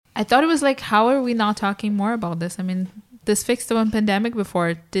I thought it was like, how are we not talking more about this? I mean, this fixed the pandemic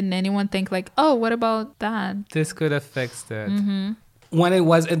before. Didn't anyone think like, oh, what about that? This could have fixed it. When it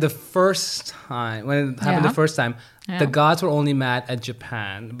was in the first time, when it happened the first time, the gods were only mad at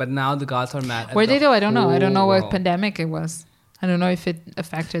Japan, but now the gods are mad at Where they do? I don't know. I don't know world. what pandemic it was. I don't know if it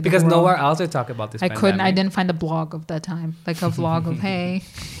affected because the world. nowhere else they talk about this. I didn't find a blog of that time, like a vlog of hey.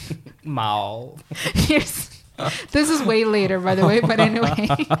 Mao. This is way later, by the way, but anyway.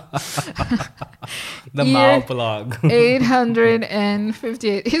 The Mao blog.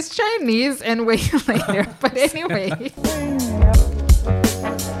 858. He's Chinese and way later, but anyway.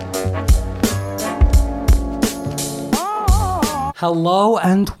 Hello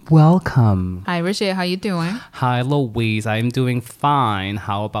and welcome. Hi, Rishi. How you doing? Hi, Louise. I'm doing fine.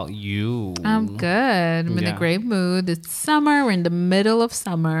 How about you? I'm good. I'm in a great mood. It's summer. We're in the middle of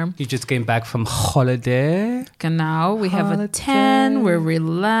summer. You just came back from holiday. And now we have a 10. We're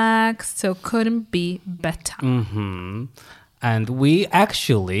relaxed. So couldn't be better. And we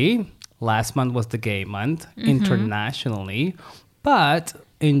actually, last month was the gay month internationally. But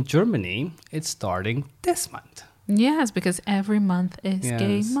in Germany, it's starting this month. Yes, because every month is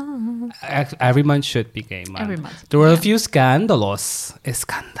gay month. Every month should be gay month. Every month. There were a few escándalos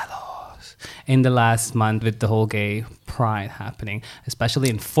in the last month with the whole gay pride happening, especially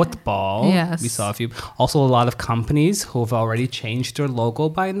in football. Yes. We saw a few. Also, a lot of companies who have already changed their logo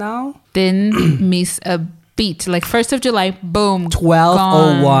by now. Didn't miss a beat. Like 1st of July, boom.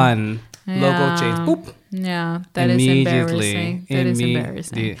 12:01. Logo change. Boop. Yeah, that is embarrassing. That is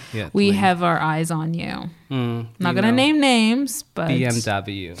embarrassing. We have our eyes on you. Not going to name names, but...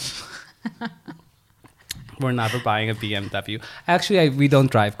 BMW. We're never buying a BMW. Actually, we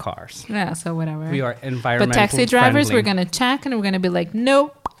don't drive cars. Yeah, so whatever. We are environmental But taxi drivers, friendly. we're going to check and we're going to be like,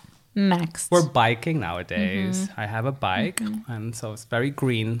 nope, next. We're biking nowadays. I have a bike, and so it's very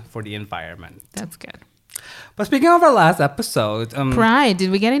green for the environment. That's good. But speaking of our last episode... Pride,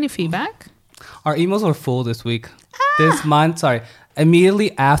 did we get any feedback? Our emails were full this week. This month, sorry.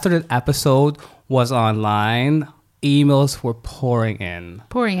 Immediately after the episode was online, emails were pouring in.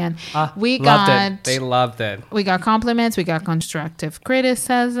 We loved got it. They loved it. We got compliments. We got constructive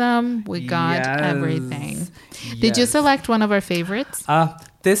criticism. We got everything. Did you select one of our favorites?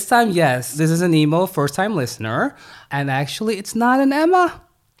 This time, yes. This is an email, first-time listener. And actually, it's not an Emma.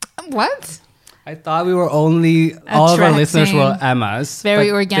 What? I thought we were only... All of our listeners were Emmas.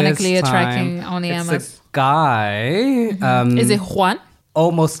 Very organically attracting only Emmas. It's a guy. Is it Juan?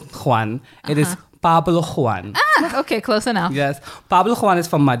 Almost Juan. It is Pablo Juan. Okay, close enough. Yes. Pablo Juan is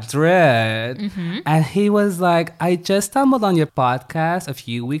from Madrid. And he was like, I just stumbled on your podcast a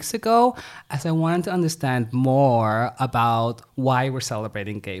few weeks ago as I wanted to understand more about why we're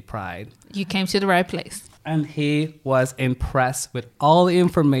celebrating gay pride. You came to the right place. And he was impressed with all the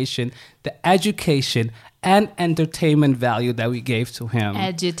information, the education, and entertainment value that we gave to him.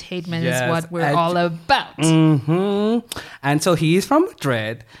 Edutainment is what we're all about. And so he's from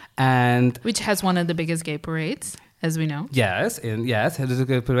Madrid, and which has one of the biggest gay parades, as we know. Yes, it is a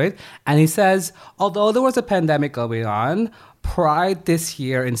good parade. And he says, although there was a pandemic going on, Pride this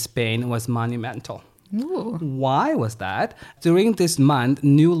year in Spain was monumental. Ooh. Why was that? During this month,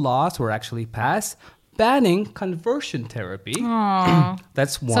 new laws were actually passed banning conversion therapy.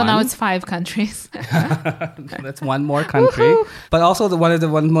 That's one. So now it's 5 countries. That's one more country. But also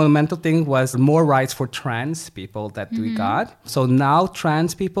one monumental thing was more rights for trans people that we got. So now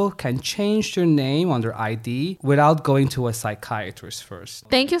trans people can change their name on their ID without going to a psychiatrist first.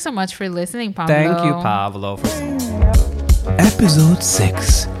 Thank you so much for listening, Pablo. Thank you, Pablo. Episode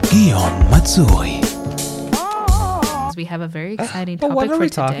 6, Gion Matsui. We have a very exciting topic what are for we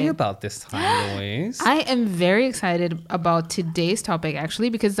today. talking about this time, Louise? I am very excited about today's topic, actually,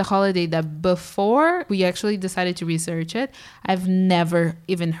 because the holiday that before we actually decided to research it, I've never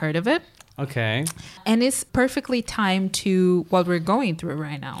even heard of it. Okay. And it's perfectly timed to what we're going through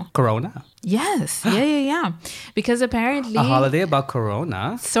right now. Corona. Yes. Yeah. Because apparently... A holiday about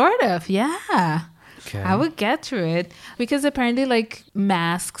Corona? Sort of, yeah. Okay. I would get to it because apparently like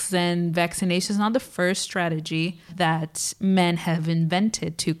masks and vaccinations is not the first strategy that men have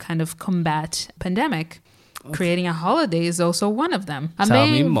invented to kind of combat pandemic. Okay. Creating a holiday is also one of them. I'm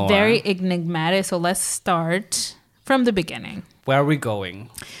being very enigmatic, so let's start from the beginning. Where are we going?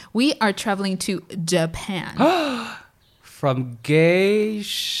 We are traveling to Japan. From gay...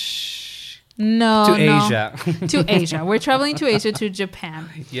 No. Asia. To Asia. We're traveling to Asia, to Japan.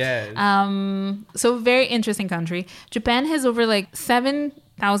 Yes. So very interesting country. Japan has over like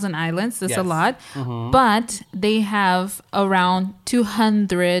 7,000 islands. That's a lot. But they have around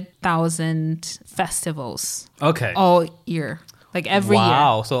 200,000 festivals. Okay. All year. like every year.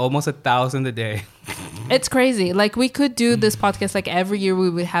 Wow, so almost 1,000 a day. It's crazy. Like we could do this podcast like every year we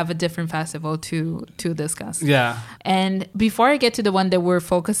would have a different festival to discuss. Yeah. And before I get to the one that we're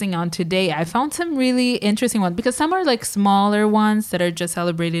focusing on today, I found some really interesting ones because some are like smaller ones that are just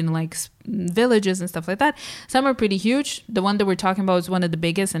celebrated in like villages and stuff like that. Some are pretty huge. The one that we're talking about is one of the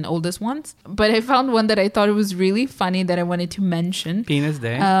biggest and oldest ones. But I found one that I thought was really funny that I wanted to mention. Penis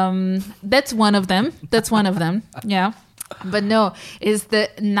Day. That's one of them. Yeah. But no, it's the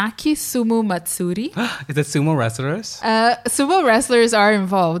Naki Sumo Matsuri. Is it sumo wrestlers? Sumo wrestlers are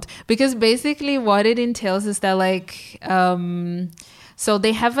involved because basically what it entails is that like so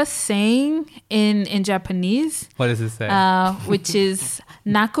they have a saying in Japanese. What does it say? Which is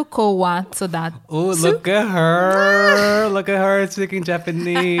Nakuko wa Tsudatsu. Oh, look at her. Look at her speaking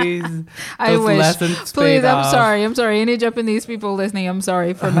Japanese. I Those wish. lessons Please, paid I'm off. sorry. I'm sorry. Any Japanese people listening, I'm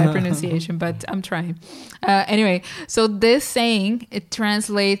sorry for my pronunciation, but I'm trying. Anyway, so this saying, it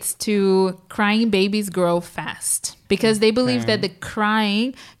translates to crying babies grow fast. Because they believe that the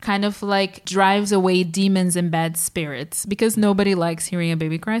crying kind of like drives away demons and bad spirits. Because nobody likes hearing a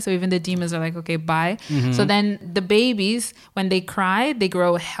baby cry. So even the demons are like, okay, bye. So then the babies, when they cry, they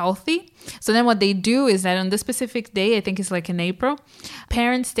grow healthy. So then what they do is that on this specific day, I think it's like in April,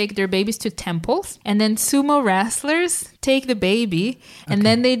 parents take their babies to temples. And then sumo wrestlers take the baby. And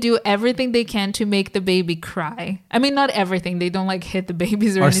then they do everything they can to make the baby cry. I mean, not everything. They don't like hit the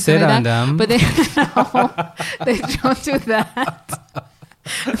babies or anything sit like on that. them. But they, no, they don't do that.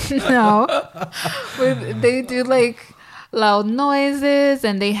 No. They do like loud noises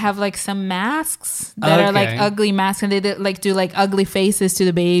and they have like some masks that are like Okay. ugly masks and they do like ugly faces to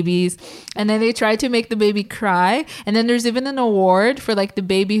the babies and then they try to make the baby cry and then there's even an award for like the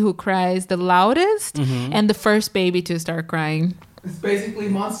baby who cries the loudest and the first baby to start crying. It's basically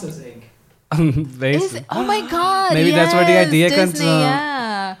Monsters, Inc. Oh my god, Maybe that's where the yes, idea comes Disney, from.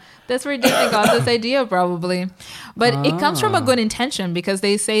 yeah, that's where Disney got this idea probably, but it comes from a good intention because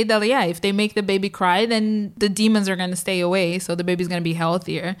they say that if they make the baby cry then the demons are going to stay away, so the baby's going to be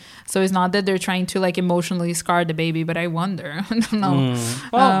healthier. So it's not that they're trying to like emotionally scar the baby, but I wonder. I don't know.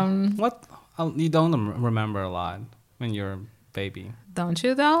 Well, you don't remember a lot when you're a baby. Don't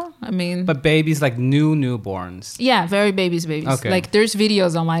you though? I mean, But babies like newborns. yeah, very babies. Okay. Like there's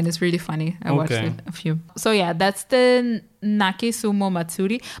videos online. It's really funny. I watched Okay. it, a few. So yeah, that's the Naki Sumo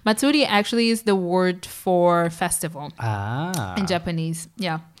Matsuri. Matsuri actually is the word for festival Ah. in Japanese.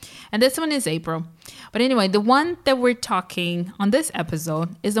 Yeah. And this one is April. But anyway, the one that we're talking on this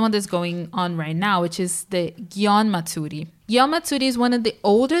episode is the one that's going on right now, which is the Gion Matsuri. Gion Matsuri is one of the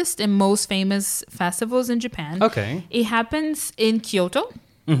oldest and most famous festivals in Japan. Okay. It happens in Kyoto.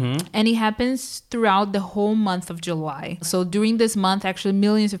 And it happens throughout the whole month of July. So during this month, actually,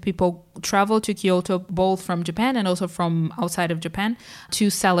 millions of people travel to Kyoto, both from Japan and also from outside of Japan, to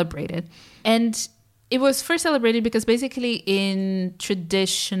celebrate it. And it was first celebrated because basically in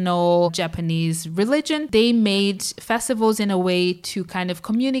traditional Japanese religion, they made festivals in a way to kind of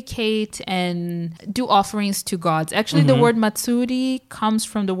communicate and do offerings to gods. Actually, the word Matsuri comes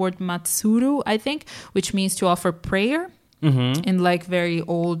from the word Matsuru, I think, which means to offer prayer. In like very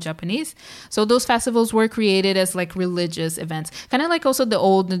old Japanese. So those festivals were created as like religious events, kind of like also the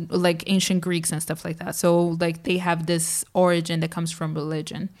old like ancient Greeks and stuff like that. So like they have this origin that comes from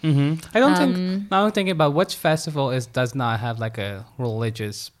religion. I don't think. Now I'm thinking about which festival does not have like a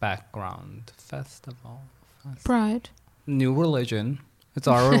religious background. Festival. Pride. New religion. It's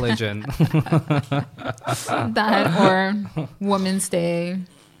our religion. That or Women's Day.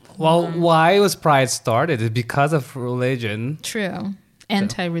 Well, why was Pride started? It's because of religion. True.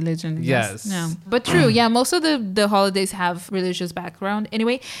 Anti-religion. I guess. Yes. Yeah. But true. Yeah. Most of the holidays have religious background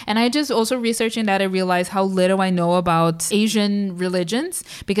anyway. And I just also researching that I realized how little I know about Asian religions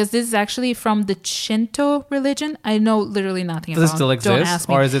because this is actually from the Shinto religion. I know literally nothing Does it about. still Don't exist? ask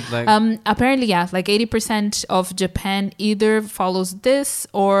me. Or is it like... Apparently, yeah. Like 80% of Japan either follows this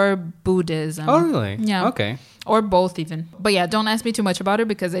or Buddhism. oh, really? Yeah. Okay. Or both even. But yeah, don't ask me too much about it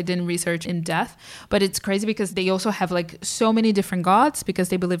because I didn't research in depth. But it's crazy because they also have like so many different gods because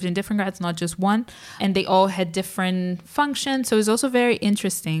they believed in different gods, not just one. And they all had different functions. So it's also very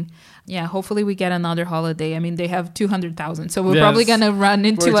interesting. Yeah, hopefully we get another holiday. I mean, they have 200,000. So we're Yes. probably going to run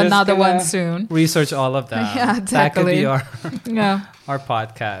into We're just another one gonna soon. Research all of that. Yeah, That could be exactly. Yeah. our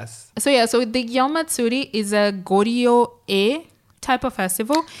podcast. So yeah, so the Gion Matsuri is a Goryo-e type of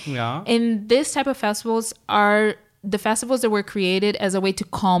festival. Yeah. And this type of festivals are the festivals that were created as a way to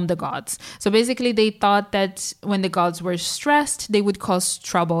calm the gods. So basically they thought that when the gods were stressed, they would cause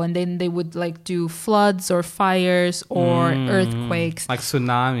trouble, and then they would like do floods or fires or earthquakes. Like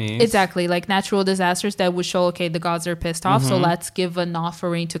tsunamis. Exactly, like natural disasters that would show, okay, the gods are pissed off, so let's give an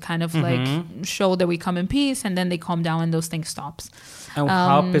offering to kind of like show that we come in peace, and then they calm down and those things stops. And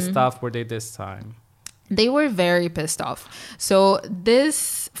how pissed off were they this time? They were very pissed off. So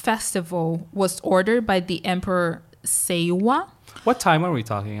this festival was ordered by the Emperor Seiwa. What time are we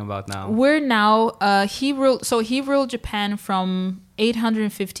talking about now? We're now he ruled Japan from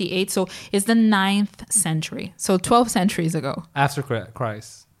 858, so it's the 9th century, so 12 centuries ago. After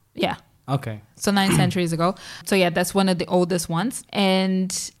Christ. Yeah. Okay. So 9 centuries ago. So yeah, that's one of the oldest ones.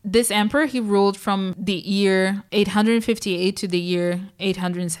 And this emperor, he ruled from the year 858 to the year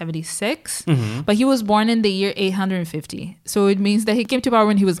 876. But he was born in the year 850. So it means that he came to power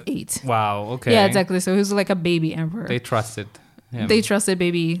when he was 8. Wow, okay. Yeah, exactly. So he was like a baby emperor. They trusted him. They trusted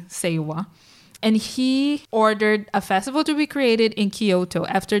baby Seiwa. And he ordered a festival to be created in Kyoto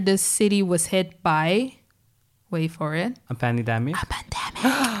after the city was hit by, wait for it, A pandemic? a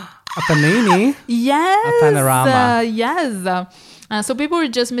pandemic. A panini? Yes. A panorama. Yes. So people were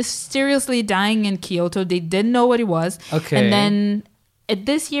just mysteriously dying in Kyoto. They didn't know what it was. Okay. And then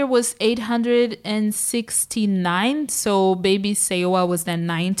this year was 869. So baby Seiwa was then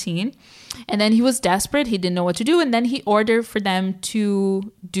 19. And then he was desperate. He didn't know what to do. And then he ordered for them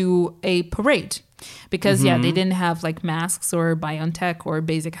to do a parade. Because, yeah, they didn't have, like, masks or BioNTech or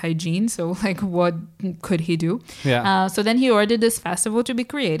basic hygiene. So, like, what could he do? Yeah. So then he ordered this festival to be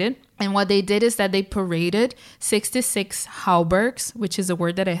created. And what they did is that they paraded 66 halbergs, which is a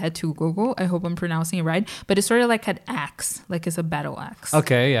word that I had to Google. I hope I'm pronouncing it right. But it's sort of like an axe, like it's a battle axe.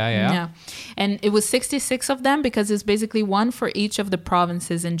 Okay, yeah. And it was 66 of them because it's basically one for each of the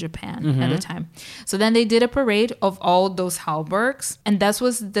provinces in Japan at the time. So then they did a parade of all those halbergs. And that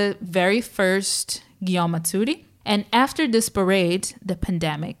was the very first Gion Matsuri. And after this parade, the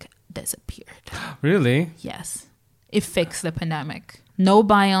pandemic disappeared. Really? Yes. It fixed the pandemic. No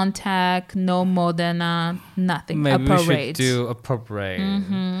BioNTech, no Moderna, nothing. Maybe a parade. we should do a parade.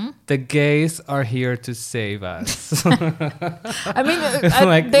 The gays are here to save us. I mean,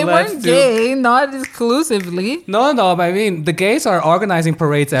 Like, they let's weren't do- gay, not exclusively. No, but I mean, the gays are organizing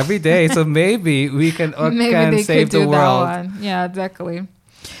parades every day, so maybe we can, Maybe can they save could do the world. that one. Yeah, exactly.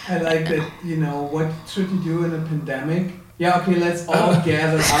 I like that, what should you do in a pandemic? Yeah, okay, let's all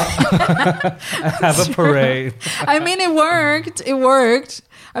gather up. Have a parade. I mean, it worked. It worked.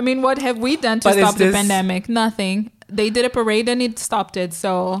 I mean, what have we done to But is stop the this- pandemic? Nothing. They did a parade and it stopped it.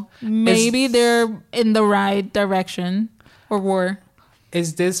 So maybe they're in the right direction or were.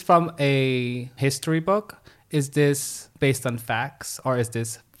 Is this from a history book? Is this based on facts, or is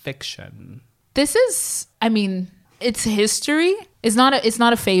this fiction? This is, I mean, it's history. It's not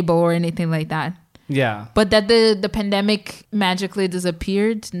a fable or anything like that. Yeah. But that the pandemic magically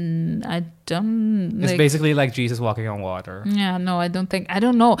disappeared, I don't. It's basically like Jesus walking on water. Yeah, no, I don't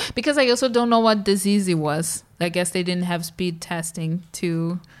know. Because I also don't know what disease it was. I guess they didn't have speed testing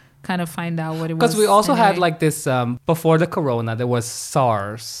to kind of find out what it was. Because we also had anyway. like this, before the corona, there was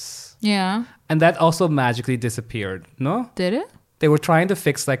SARS. Yeah. And that also magically disappeared, no? Did it? They were trying to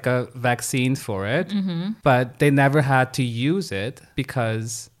fix like a vaccine for it, but they never had to use it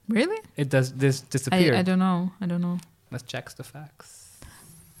because Really? it disappeared. I don't know. Let's check the facts.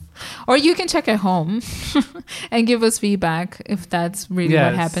 Or you can check at home and give us feedback if that's really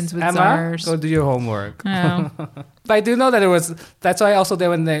what happens with Emma, SARS. go do your homework. Yeah. But I do know that that's why also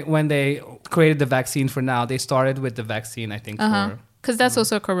when they created the vaccine for now, they started with the vaccine, I think, for... Because that's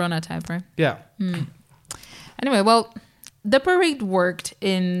also a corona type, right? Yeah. Anyway, well, the parade worked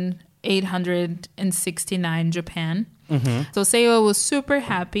in 869 Japan. So Seiwa was super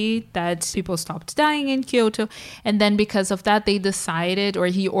happy that people stopped dying in Kyoto. And then because of that, they decided, or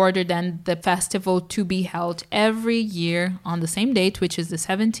he ordered then the festival to be held every year on the same date, which is the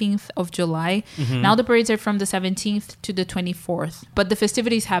 17th of July. Now the parades are from the 17th to the 24th. But the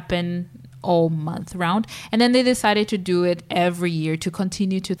festivities happen all month round. And then they decided to do it every year to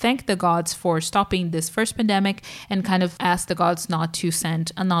continue to thank the gods for stopping this first pandemic and kind of ask the gods not to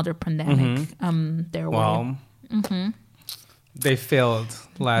send another pandemic their way. Well, they failed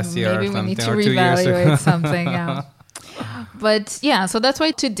last year Maybe or we something, need to or 2 years ago. reevaluate something. Yeah. But yeah, so that's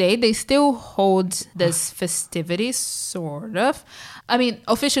why today they still hold this festivity, sort of. I mean,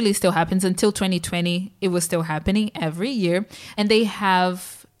 officially still happens until 2020. It was still happening every year. And they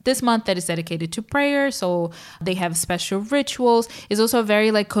have this month that is dedicated to prayer. So they have special rituals. It's also a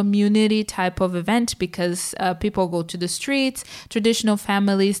very like community type of event because people go to the streets, traditional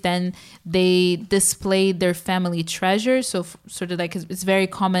families, then they display their family treasures. So sort of like it's very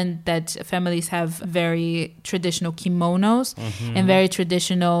common that families have very traditional kimonos and very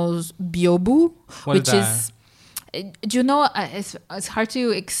traditional byobu, which is you know, it's hard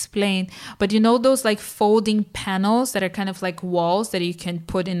to explain, but you know those like folding panels that are kind of like walls that you can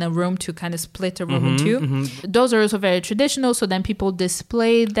put in a room to kind of split a room in two? Those are also very traditional. So then people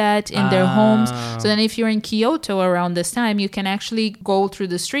display that in their homes. So then if you're in Kyoto around this time, you can actually go through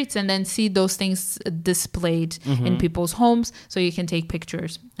the streets and then see those things displayed in people's homes. So you can take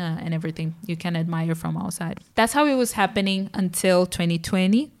pictures and everything you can admire from outside. That's how it was happening until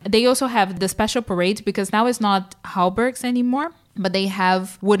 2020. They also have the special parade because now it's not halbergs anymore, but they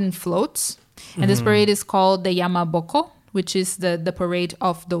have wooden floats. And this parade is called the Yamaboko, which is the parade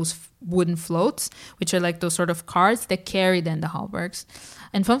of those wooden floats, which are like those sort of carts that carry then the halbergs.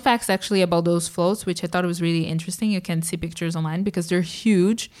 And fun facts actually about those floats, which I thought was really interesting. You can see pictures online because they're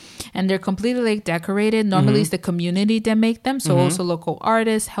huge and they're completely like decorated. Normally it's the community that make them. So also local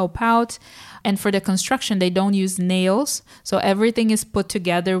artists help out. And for the construction, they don't use nails. So everything is put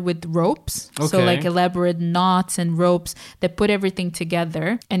together with ropes. Okay. So like elaborate knots and ropes that put everything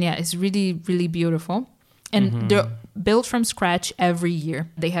together. And yeah, it's really, really beautiful. And they're built from scratch every year.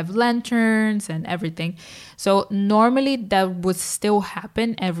 They have lanterns and everything. So normally that would still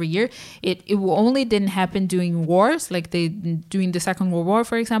happen every year. It only didn't happen during wars. Like during the Second World War,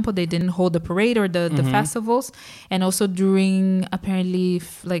 for example, they didn't hold the parade or the festivals. And also during apparently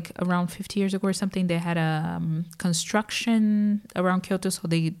like around 50 years ago or something, they had a construction around Kyoto. So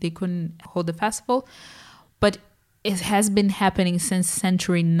they couldn't hold the festival. But it has been happening since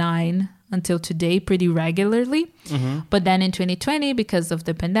century 9 until today pretty regularly. But then in 2020, because of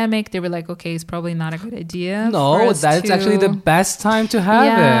the pandemic, they were like, okay, it's probably not a good idea. No, that's actually the best time to have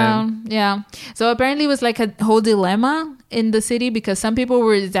it. Yeah. So apparently it was like a whole dilemma in the city because some people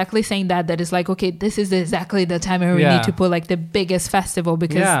were exactly saying that it's like, okay, this is exactly the time where we need to put like the biggest festival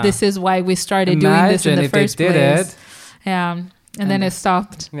because this is why we started doing this in the first place. Yeah. And then it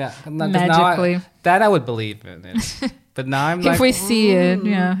stopped. Yeah. Magically. That I would believe in it. But now I'm like... If we see it,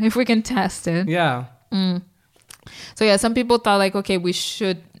 if we can test it. Yeah. So yeah, some people thought like, okay, we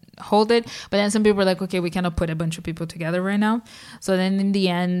should hold it. But then some people were like, okay, we cannot put a bunch of people together right now. So then in the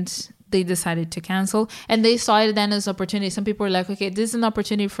end, they decided to cancel. And they saw it then as an opportunity. Some people were like, okay, this is an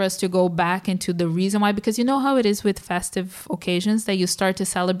opportunity for us to go back into the reason why. Because you know how it is with festive occasions that you start to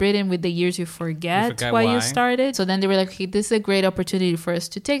celebrate and with the years you forget why you started. So then they were like, okay, this is a great opportunity for us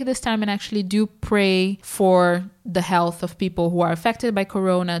to take this time and actually do pray for the health of people who are affected by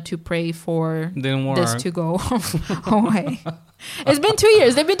Corona, to pray for this to go away. It's been 2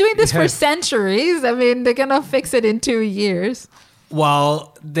 years. They've been doing this for centuries. I mean, they're going to fix it in 2 years.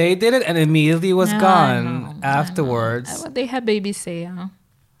 Well, they did it and immediately was gone afterwards. They had baby Seiya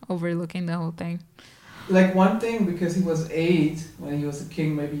overlooking the whole thing. Like one thing, because he was 8 when he was a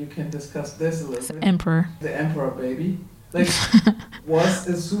king, maybe you can discuss this a little bit. Emperor. The emperor baby. Like, was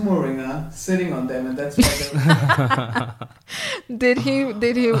a sumo ringer sitting on them, and that's why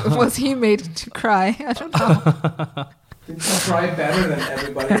they... Was he made to cry? I don't know. He cry better than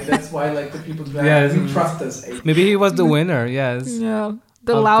everybody. That's why, like, the people we trust us. 8. Maybe he was the winner. Yes. Yeah,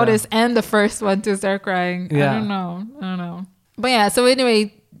 the loudest and the first one to start crying. Yeah. I don't know. But yeah. So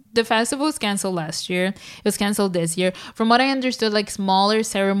anyway, the festival was canceled last year. It was canceled this year. From what I understood, like smaller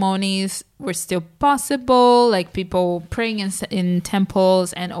ceremonies were still possible, like people praying in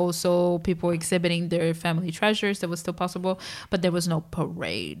temples and also people exhibiting their family treasures. That was still possible, but there was no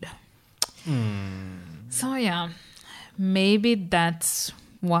parade. So yeah. Maybe that's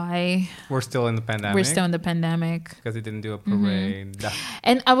why we're still in the pandemic. Because they didn't do a parade.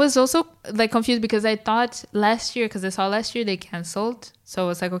 And I was also like confused because I thought last year, because I saw last year they canceled. So I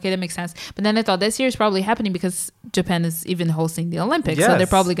was like, okay, that makes sense. But then I thought this year is probably happening because Japan is even hosting the Olympics. Yes. So they're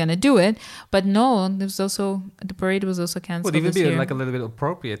probably going to do it. But no, the parade was also canceled. Would even be like a little bit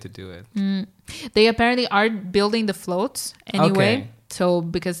appropriate to do it. They apparently are building the floats anyway. Okay. So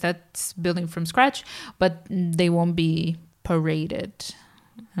because that's building from scratch, but they won't be paraded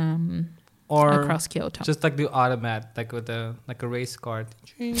or across Kyoto. Just like the automat, like with a race cart.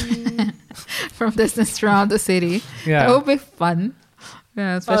 From distance around the city. Yeah. That would be fun.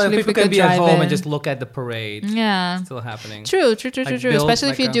 Yeah, especially if we could be at home and just look at the parade. Yeah. It's still happening. True. Especially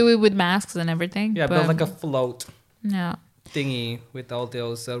if you do it with masks and everything. Yeah, build like a float. Yeah. Thingy with all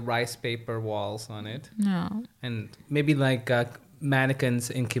those rice paper walls on it. Yeah. And maybe like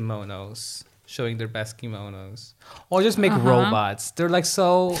mannequins in kimonos showing their best kimonos. Or just make robots. They're like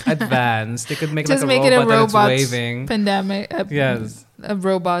so advanced. They could make Just like make it a robot robot that's waving. pandemic. Yes. A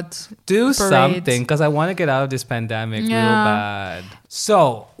robot. Do parade. something because I want to get out of this pandemic real Yeah. bad.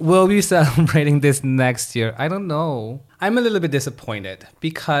 So, will we celebrating this next year? I don't know. I'm a little bit disappointed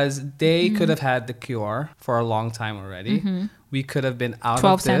because they could have had the cure for a long time already. We could have been out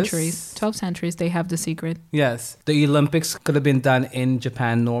 12 of this. centuries. 12 centuries, they have the secret. Yes. The Olympics could have been done in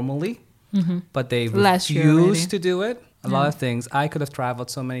Japan normally, but they Last year already. refused to do it. A lot of things. I could have traveled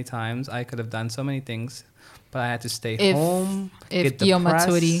so many times. I could have done so many things, but I had to stay home. If get the Guillaume press.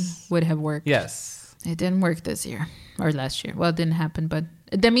 Matsuri would have worked. Yes. It didn't work this year or last year. Well, it didn't happen, but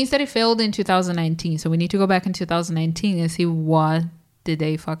that means that it failed in 2019. So we need to go back in 2019 and see what did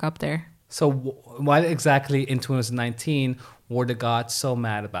they fuck up there. So what exactly in 2019 were the gods so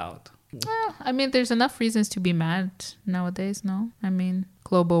mad about? Well, I mean, there's enough reasons to be mad nowadays, no? I mean,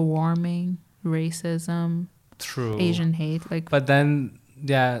 global warming, racism, True. Asian hate. Like, But then,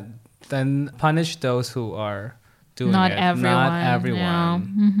 yeah, then punish those who are doing not it. everyone. Not everyone. Yeah.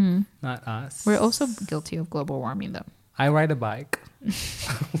 Mm-hmm. Not us. We're also guilty of global warming, though. I ride a bike.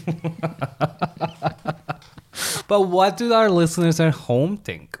 But what do our listeners at home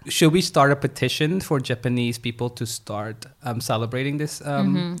think? Should we start a petition for Japanese people to start celebrating this?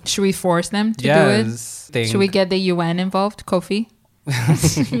 Should we force them to do Yes. it? Should we get the UN involved? Kofi?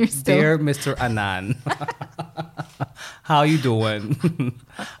 You're still... Dear Mr. Anand, how you doing?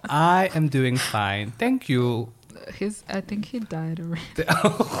 I am doing fine. Thank you. I think he died already.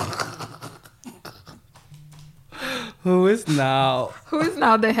 Who is now? Who is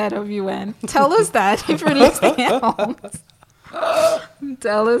now the head of UN? Tell us that if you're listening at home.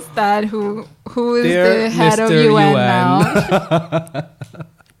 Tell us that who is Dear the head of Mr. UN, UN. now.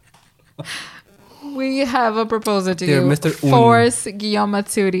 We have a proposal to Dear you. Mr. Un. Force Guillaume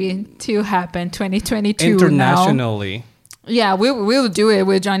Matsuri to happen 2022 now. Internationally. Yeah, we'll do it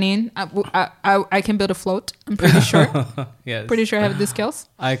with Janine. I can build a float. I'm pretty sure. Yes. Pretty sure I have the skills.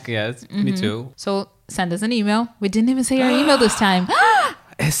 Yes, me too. So send us an email. We didn't even say our email this time.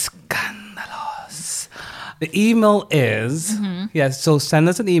 Escándalos. The email is, yes, so send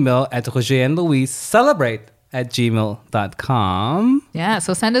us an email at rogerandlouisecelebrate@gmail.com. Yeah,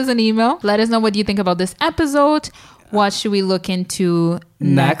 so send us an email. Let us know what you think about this episode. What should we look into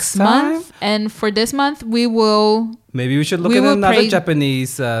next time? month? And for this month, we will... Maybe we should look We at will another pray-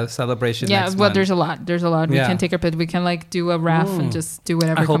 Japanese celebration Yeah, next well, month. there's a lot. There's a lot. We Yeah. can take a bit. We can like do a raff and just do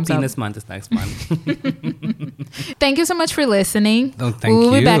whatever I hope comes up. penis month is next month. Thank you so much for listening. Oh, thank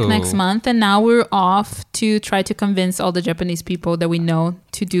We'll be back you. next month. And now we're off to try to convince all the Japanese people that we know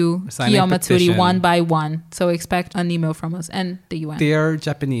to do Signing Guillaume Matsuri petition. one by one. So expect an email from us and the UN. Dear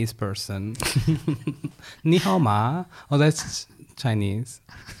Japanese person. Ni hao ma. Oh, that's Chinese.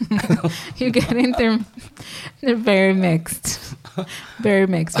 You're getting they're very mixed. Very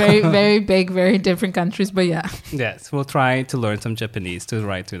mixed. Very, very big, very different countries. But yeah. Yes, we'll try to learn some Japanese to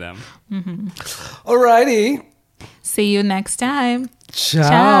write to them. Alrighty. See you next time.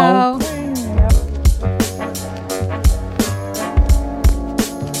 Ciao. Ciao.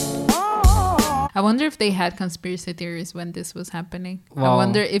 I wonder if they had conspiracy theories when this was happening. I Wow.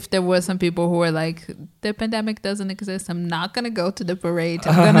 wonder if there were some people who were like, the pandemic doesn't exist. I'm not going to go to the parade.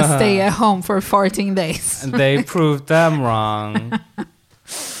 I'm going to stay at home for 14 days. And they proved them wrong.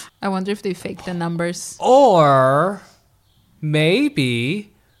 I wonder if they faked the numbers. Or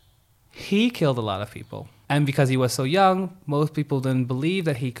maybe he killed a lot of people. And because he was so young, most people didn't believe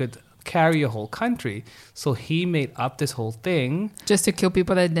that he could carry a whole country. So he made up this whole thing. Just to kill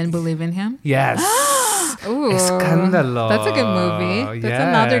people that didn't believe in him. Yes. Ooh, Escándalo. that's a good movie. That's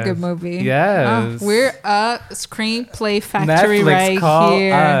another good movie. Yes. Oh, we're a screenplay factory Netflix, right call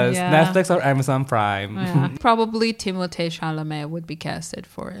here. us. Yeah. Netflix or Amazon Prime. Yeah. Probably Timothée Chalamet would be casted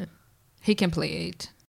for it. He can play 8.